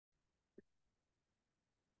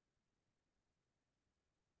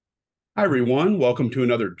Hi, everyone. Welcome to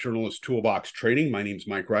another Journalist Toolbox training. My name is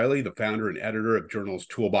Mike Riley, the founder and editor of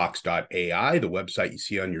journalisttoolbox.ai, the website you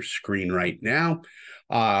see on your screen right now.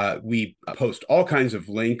 We post all kinds of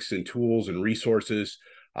links and tools and resources,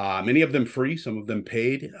 many of them free, some of them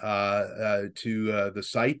paid to the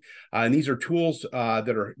site. And these are tools that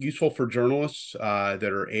are useful for journalists that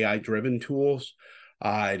are AI-driven tools.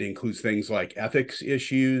 It includes things like ethics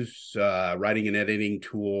issues, writing and editing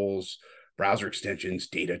tools, browser extensions,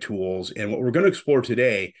 data tools, and what we're going to explore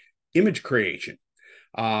today, image creation,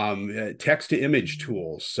 text-to-image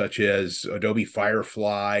tools such as Adobe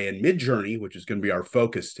Firefly and MidJourney, which is going to be our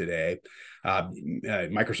focus today.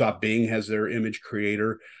 Microsoft Bing has their image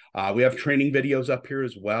creator. We have training videos up here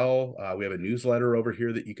as well. We have a newsletter over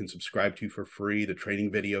here that you can subscribe to for free. The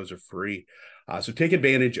training videos are free. So take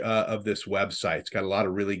advantage of this website. It's got a lot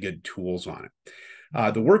of really good tools on it.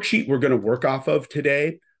 The worksheet we're going to work off of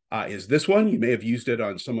today is this one. You may have used it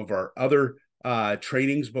on some of our other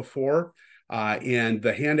trainings before. And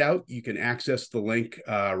the handout, you can access the link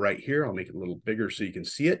right here. I'll make it a little bigger so you can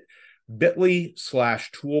see it.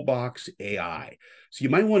 bit.ly/toolboxai. So you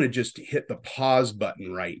might want to just hit the pause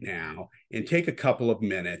button right now and take a couple of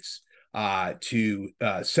minutes to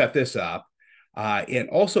set this up. And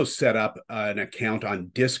also set up an account on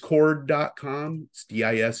discord.com. It's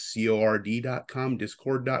discord.com,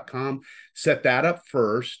 discord.com. Set that up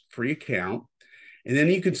first, free account. And then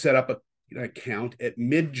you can set up an account at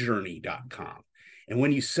midjourney.com. And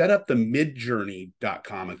when you set up the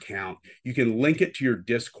midjourney.com account, you can link it to your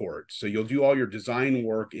Discord. So you'll do all your design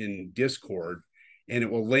work in Discord, and it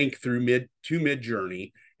will link through to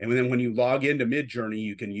MidJourney. And then when you log into MidJourney,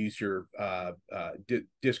 you can use your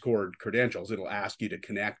Discord credentials. It'll ask you to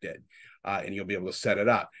connect it, and you'll be able to set it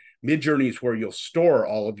up. MidJourney is where you'll store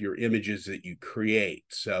all of your images that you create.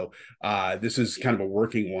 So this is kind of a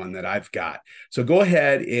working one that I've got. So go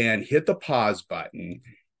ahead and hit the pause button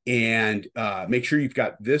and make sure you've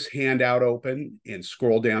got this handout open and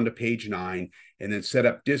scroll down to page 9, and then set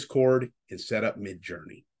up Discord and set up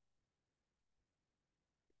MidJourney.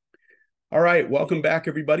 All right, welcome back,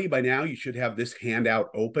 everybody. By now, you should have this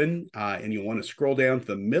handout open, and you'll want to scroll down to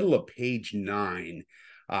the middle of page 9,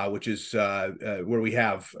 which is where we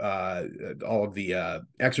have all of the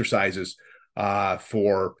exercises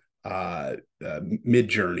for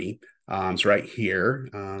MidJourney. It's right here.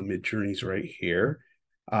 MidJourney's right here.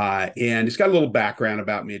 And it's got a little background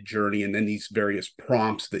about MidJourney and then these various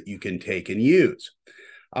prompts that you can take and use.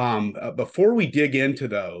 Before we dig into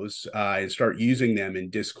those and start using them in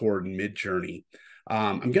Discord and MidJourney,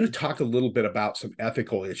 I'm going to talk a little bit about some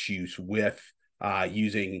ethical issues with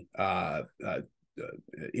using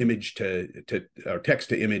image to or text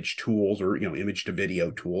to image tools, or image to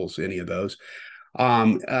video tools, any of those.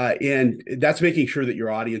 And that's making sure that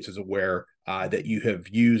your audience is aware that you have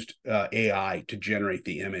used AI to generate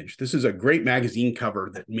the image. This is a great magazine cover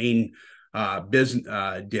that Maine Biz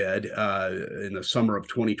did in the summer of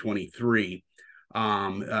 2023.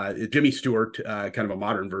 Jimmy Stewart, kind of a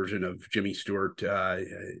modern version of Jimmy Stewart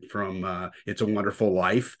from It's a Wonderful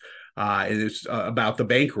Life. And it's about the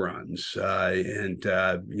bank runs. And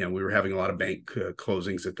we were having a lot of bank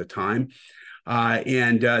closings at the time.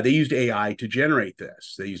 And they used AI to generate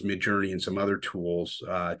this. They used MidJourney and some other tools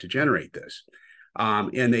to generate this.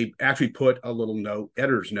 And they actually put a little note,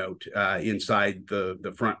 editor's note, inside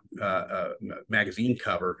the front magazine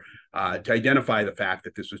cover to identify the fact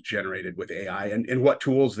that this was generated with AI and what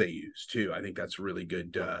tools they use too. I think that's a really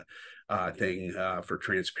good thing for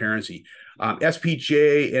transparency.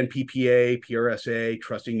 SPJ, NPPA, PRSA,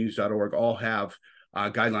 trustingnews.org all have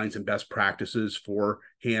guidelines and best practices for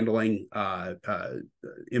handling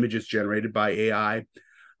images generated by AI.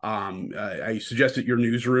 I suggest that your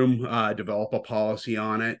newsroom develop a policy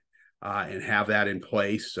on it and have that in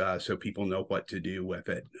place so people know what to do with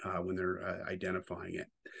it when they're identifying it.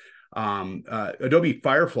 Adobe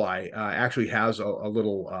Firefly actually has a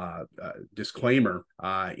little disclaimer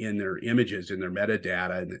in their images, in their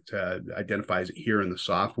metadata, and it identifies it here in the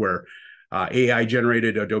software.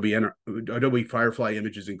 AI-generated Adobe Firefly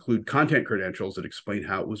images include content credentials that explain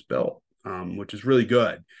how it was built, which is really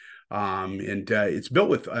good. And it's built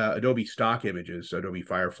with Adobe stock images, Adobe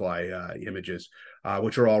Firefly images,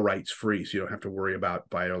 which are all rights free, so you don't have to worry about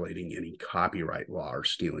violating any copyright law or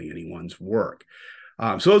stealing anyone's work.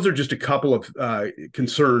 So those are just a couple of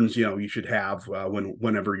concerns you should have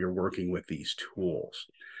whenever you're working with these tools.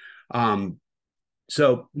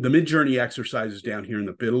 So the MidJourney exercise is down here in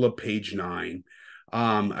the middle of page 9.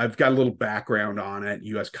 I've got a little background on it,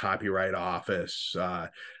 U.S. Copyright Office.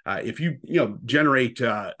 If you generate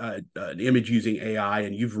an image using AI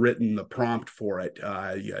and you've written the prompt for it,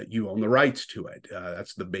 you own the rights to it.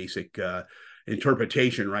 That's the basic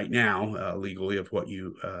interpretation right now, legally, of what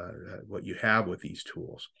you have with these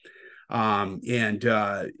tools.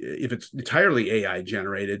 If it's entirely AI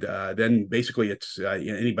generated, then basically it's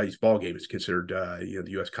anybody's ballgame. It's considered,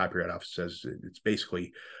 the U.S. Copyright Office says it's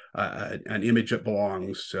basically an image that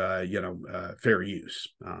belongs, fair use.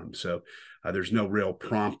 So there's no real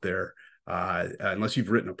prompt there. Unless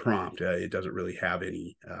you've written a prompt, it doesn't really have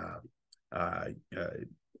any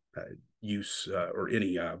use or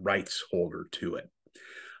any rights holder to it.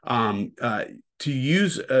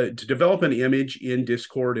 To develop an image in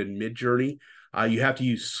Discord and MidJourney, you have to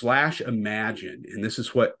use /imagine, and this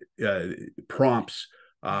is what prompts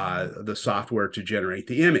the software to generate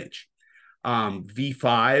the image.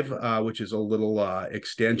 V5, which is a little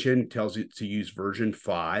extension, tells it to use version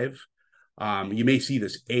 5. You may see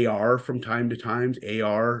this AR from time to time.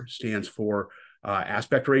 AR stands for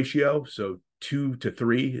aspect ratio, so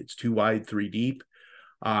 2:3. It's 2 wide, 3 deep.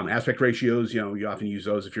 Aspect ratios, you often use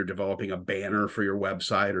those if you're developing a banner for your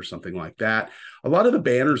website or something like that. A lot of the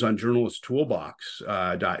banners on Journalist Toolbox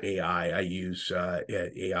 .ai, I use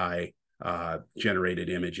AI generated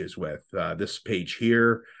images with. This page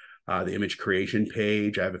here, the image creation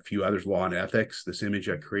page. I have a few others, law and ethics. This image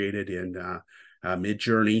I created in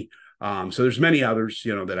MidJourney. So there's many others,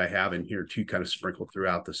 that I have in here too, kind of sprinkled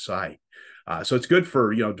throughout the site. So it's good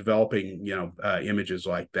for, developing, images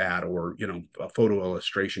like that, or, a photo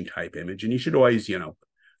illustration type image. And you should always,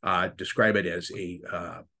 describe it as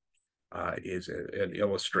an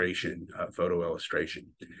illustration, photo illustration.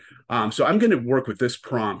 So I'm going to work with this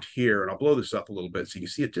prompt here, and I'll blow this up a little bit so you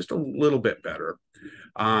can see it just a little bit better.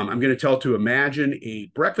 I'm going to tell it to imagine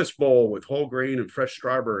a breakfast bowl with whole grain and fresh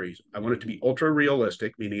strawberries. I want it to be ultra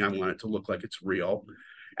realistic, meaning I want it to look like it's real.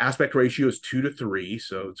 Aspect ratio is 2:3,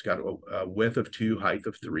 so it's got a width of 2, height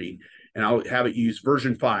of 3. And I'll have it use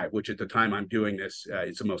version 5, which at the time I'm doing this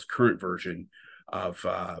is the most current version of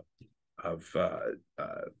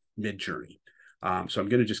MidJourney. So I'm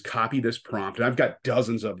going to just copy this prompt, and I've got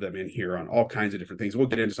dozens of them in here on all kinds of different things. We'll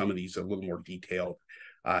get into some of these a little more detailed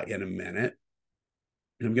in a minute.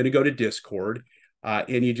 And I'm going to go to Discord,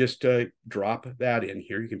 and you just drop that in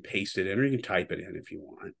here. You can paste it in, or you can type it in if you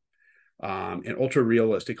want. And ultra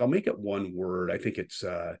realistic, I'll make it one word. I think it's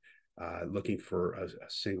looking for a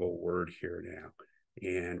single word here now.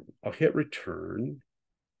 And I'll hit return.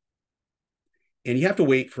 And you have to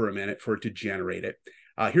wait for a minute for it to generate it.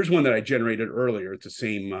 Here's one that I generated earlier. It's the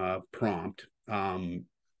same prompt. And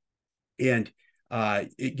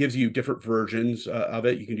it gives you different versions of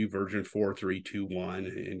it. You can do version 4, 3, 2, 1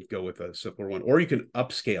 and go with a simpler one, or you can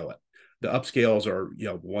upscale it. The upscales are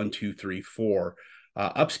 1, 2, 3, 4.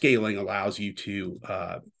 Upscaling allows you to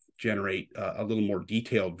generate a little more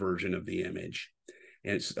detailed version of the image.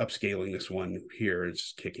 And it's upscaling this one here.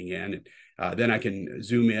 It's kicking in. And then I can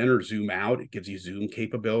zoom in or zoom out. It gives you zoom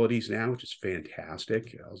capabilities now, which is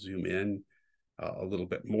fantastic. I'll zoom in a little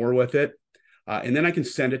bit more with it. And then I can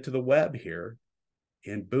send it to the web here.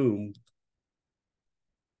 And boom,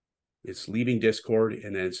 it's leaving Discord.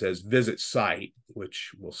 And then it says visit site,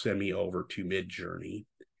 which will send me over to MidJourney.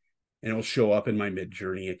 And it'll show up in my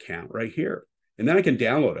MidJourney account right here. And then I can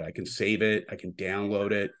download it. I can save it. I can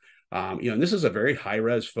download it. And this is a very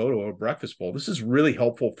high-res photo of a breakfast bowl. This is really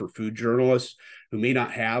helpful for food journalists who may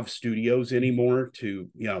not have studios anymore to,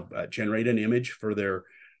 generate an image for their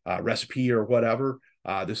recipe or whatever.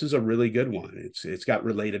 This is a really good one. It's got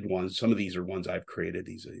related ones. Some of these are ones I've created.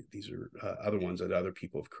 These are other ones that other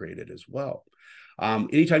people have created as well.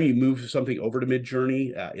 Anytime you move something over to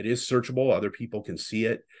MidJourney, it is searchable. Other people can see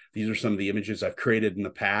it. These are some of the images I've created in the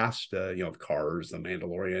past, of cars, the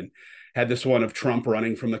Mandalorian. Had this one of Trump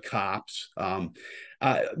running from the cops.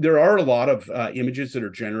 There are a lot of images that are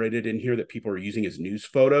generated in here that people are using as news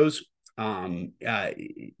photos.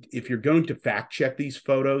 If you're going to fact check these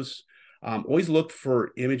photos, always look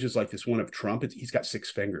for images like this one of Trump. He's got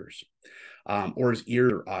 6 fingers. Or his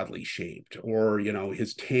ears are oddly shaped, or,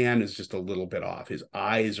 his tan is just a little bit off. His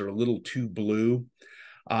eyes are a little too blue.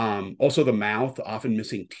 Also the mouth, often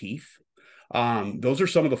missing teeth. Those are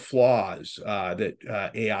some of the flaws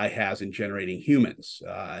that AI has in generating humans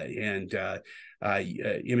and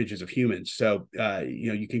images of humans. So,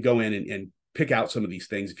 you can go in and pick out some of these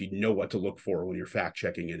things if you know what to look for when you're fact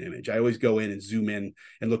checking an image. I always go in and zoom in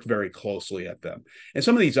and look very closely at them. And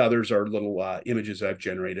some of these others are little images that I've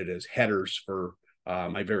generated as headers for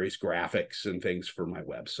my various graphics and things for my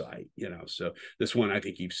website, so this one I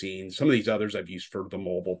think you've seen. Some of these others I've used for the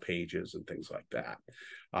mobile pages and things like that.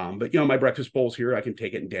 But my breakfast bowls here, I can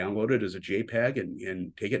take it and download it as a JPEG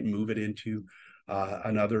and take it and move it into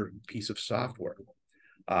another piece of software.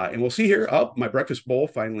 And we'll see here, my breakfast bowl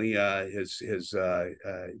finally has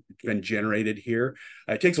been generated here.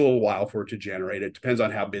 It takes a little while for it to generate. It depends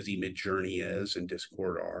on how busy MidJourney is and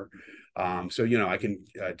Discord are. So, I can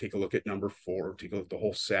take a look at number 4, take a look at the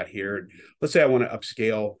whole set here. Let's say I want to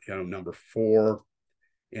upscale, number 4,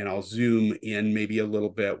 and I'll zoom in maybe a little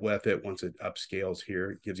bit with it. Once it upscales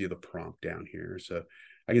here, it gives you the prompt down here. So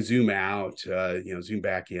I can zoom out, zoom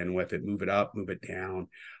back in with it, move it up, move it down.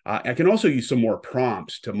 I can also use some more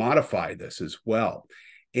prompts to modify this as well.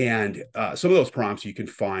 And some of those prompts you can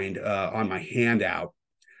find on my handout.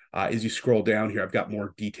 As you scroll down here, I've got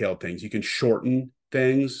more detailed things. You can shorten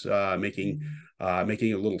things, making a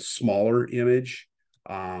little smaller image.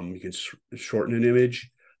 You can shorten an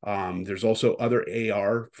image. There's also other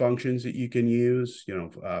AR functions that you can use,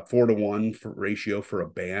 4:1 ratio for a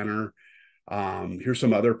banner. Here's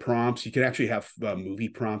some other prompts. You can actually have movie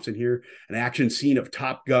prompts in here. An action scene of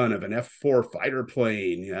Top Gun of an F-4 fighter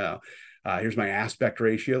plane. Here's my aspect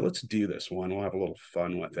ratio. Let's do this one. We'll have a little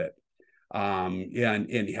fun with it.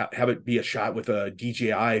 And have it be a shot with a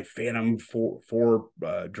DJI Phantom 4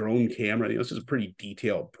 drone camera. This is a pretty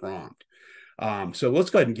detailed prompt. So let's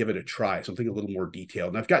go ahead and give it a try, something a little more detailed.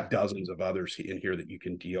 And I've got dozens of others in here that you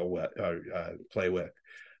can deal with, play with,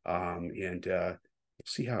 and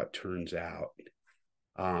see how it turns out.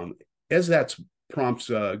 As that's prompts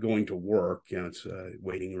going to work, it's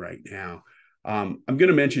waiting right now. I'm going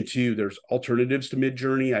to mention too, there's alternatives to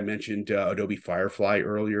MidJourney. I mentioned Adobe Firefly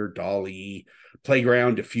earlier, DALL-E,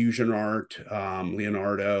 Playground, Diffusion Art,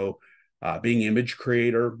 Leonardo, Bing Image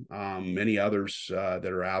Creator, many others that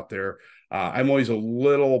are out there. I'm always a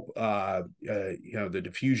little,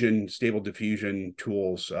 the stable diffusion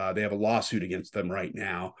tools, they have a lawsuit against them right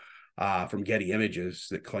now from Getty Images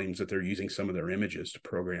that claims that they're using some of their images to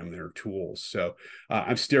program their tools. So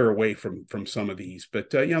I'm steer away from some of these,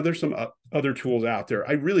 but there's some other tools out there.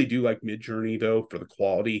 I really do like MidJourney though, for the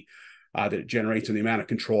quality that it generates and the amount of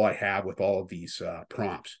control I have with all of these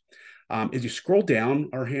prompts. As you scroll down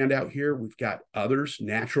our handout here, we've got others,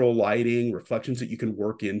 natural lighting, reflections that you can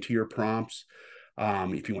work into your prompts.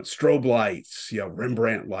 If you want strobe lights,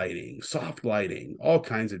 Rembrandt lighting, soft lighting, all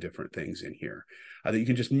kinds of different things in here that you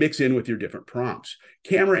can just mix in with your different prompts.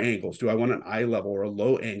 Camera angles. Do I want an eye level or a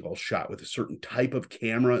low angle shot with a certain type of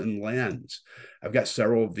camera and lens? I've got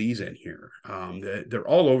several of these in here. They're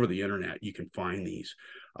all over the internet. You can find these.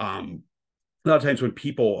 A lot of times when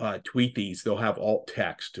people tweet these, they'll have alt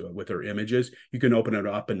text with their images. You can open it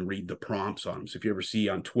up and read the prompts on them. So if you ever see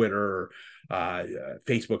on Twitter or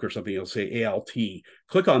Facebook or something, it'll say ALT.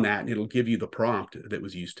 Click on that and it'll give you the prompt that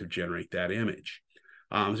was used to generate that image.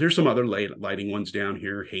 So there's some other lighting ones down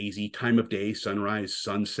here. Hazy, time of day, sunrise,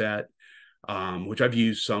 sunset, which I've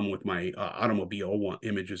used some with my automobile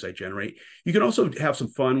images I generate. You can also have some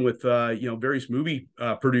fun with various movie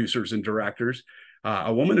producers and directors.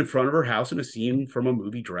 A woman in front of her house in a scene from a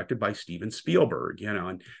movie directed by Steven Spielberg,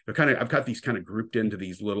 and I've got these kind of grouped into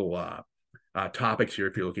these little topics here.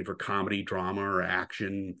 If you're looking for comedy, drama, or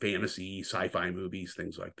action, fantasy, sci-fi movies,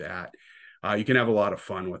 things like that, you can have a lot of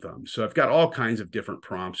fun with them. So I've got all kinds of different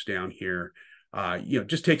prompts down here.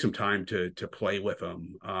 Just take some time to play with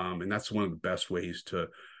them, and that's one of the best ways to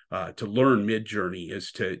learn MidJourney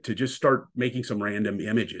is to just start making some random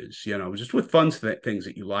images, just with fun things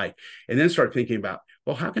that you like, and then start thinking about,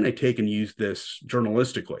 well, how can I take and use this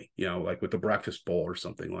journalistically, like with the breakfast bowl or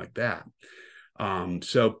something like that.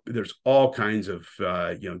 So there's all kinds of,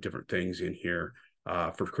 different things in here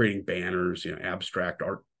for creating banners, abstract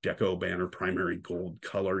art deco banner, primary gold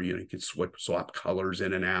color, you can swap colors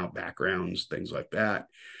in and out, backgrounds, things like that.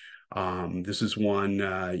 This is one,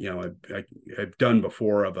 I've done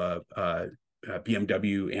before of a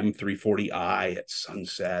BMW M340i at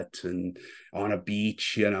sunset and on a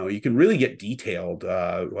beach. You can really get detailed,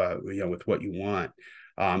 with what you want.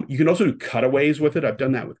 You can also do cutaways with it. I've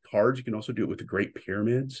done that with cards. You can also do it with the Great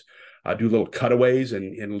Pyramids. Do little cutaways,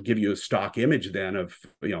 and it'll give you a stock image then of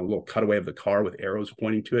a little cutaway of the car with arrows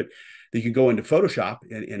pointing to it. That you can go into Photoshop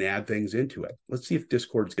and add things into it. Let's see if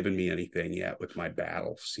Discord's given me anything yet with my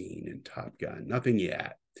battle scene in Top Gun. Nothing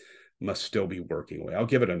yet. Must still be working away. I'll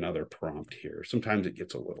give it another prompt here. Sometimes it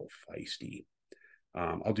gets a little feisty.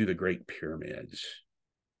 I'll do the Great Pyramids.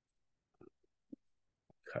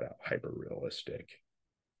 Cut out hyper realistic.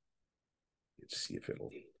 Let's see if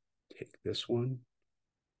it'll take this one.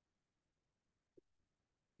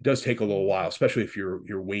 does take a little while, especially if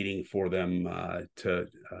you're waiting for them to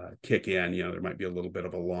kick in. You know, there might be a little bit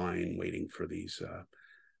of a line waiting for these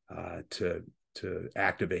to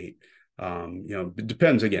activate. You know, it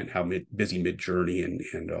depends again how busy MidJourney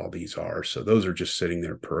and all these are. So those are just sitting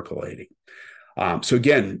there percolating. So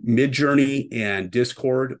again, MidJourney and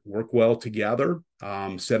Discord work well together.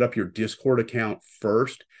 Set up your Discord account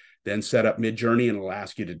first, then set up MidJourney, and it'll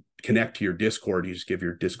ask you to connect to your Discord. You just give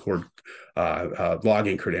your Discord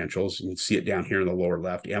login credentials. You can see it down here in the lower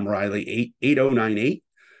left, mriley 8098,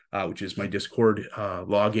 which is my Discord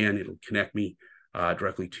login. It'll connect me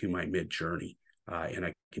directly to my MidJourney, and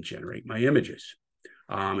I can generate my images.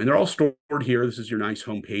 And they're all stored here. This is your nice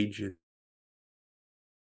home page in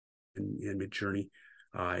MidJourney,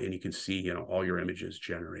 and you can see, you know, all your images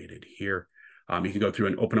generated here. You can go through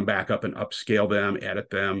and open them back up and upscale them, edit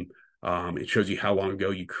them. It shows you how long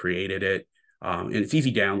ago you created it, and it's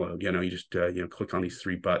easy download. You know, you just you know, click on these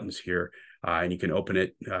three buttons here, and you can open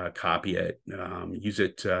it, copy it, use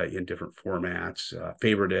it in different formats,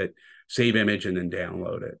 favorite it, save image, and then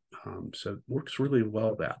download it. So it works really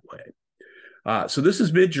well that way. So this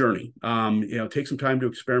is MidJourney. You know, take some time to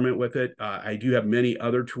experiment with it. I do have many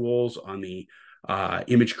other tools on the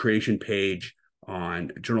image creation page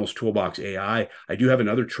on Journal's Toolbox AI. I do have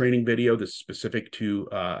another training video that's specific to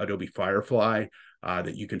Adobe Firefly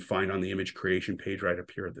that you can find on the image creation page right up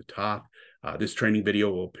here at the top. This training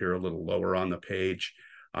video will appear a little lower on the page.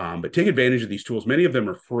 But take advantage of these tools. Many of them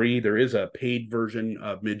are free. There is a paid version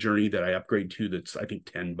of MidJourney that I upgrade to that's, I think,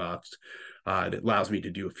 $10 that allows me to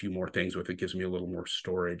do a few more things with it, gives me a little more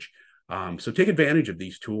storage. So take advantage of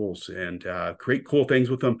these tools and create cool things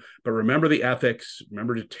with them. But remember the ethics.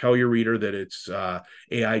 Remember to tell your reader that it's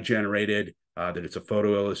AI generated, that it's a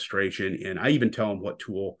photo illustration. And I even tell them what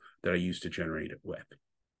tool that I use to generate it with.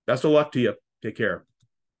 Best of luck to you. Take care.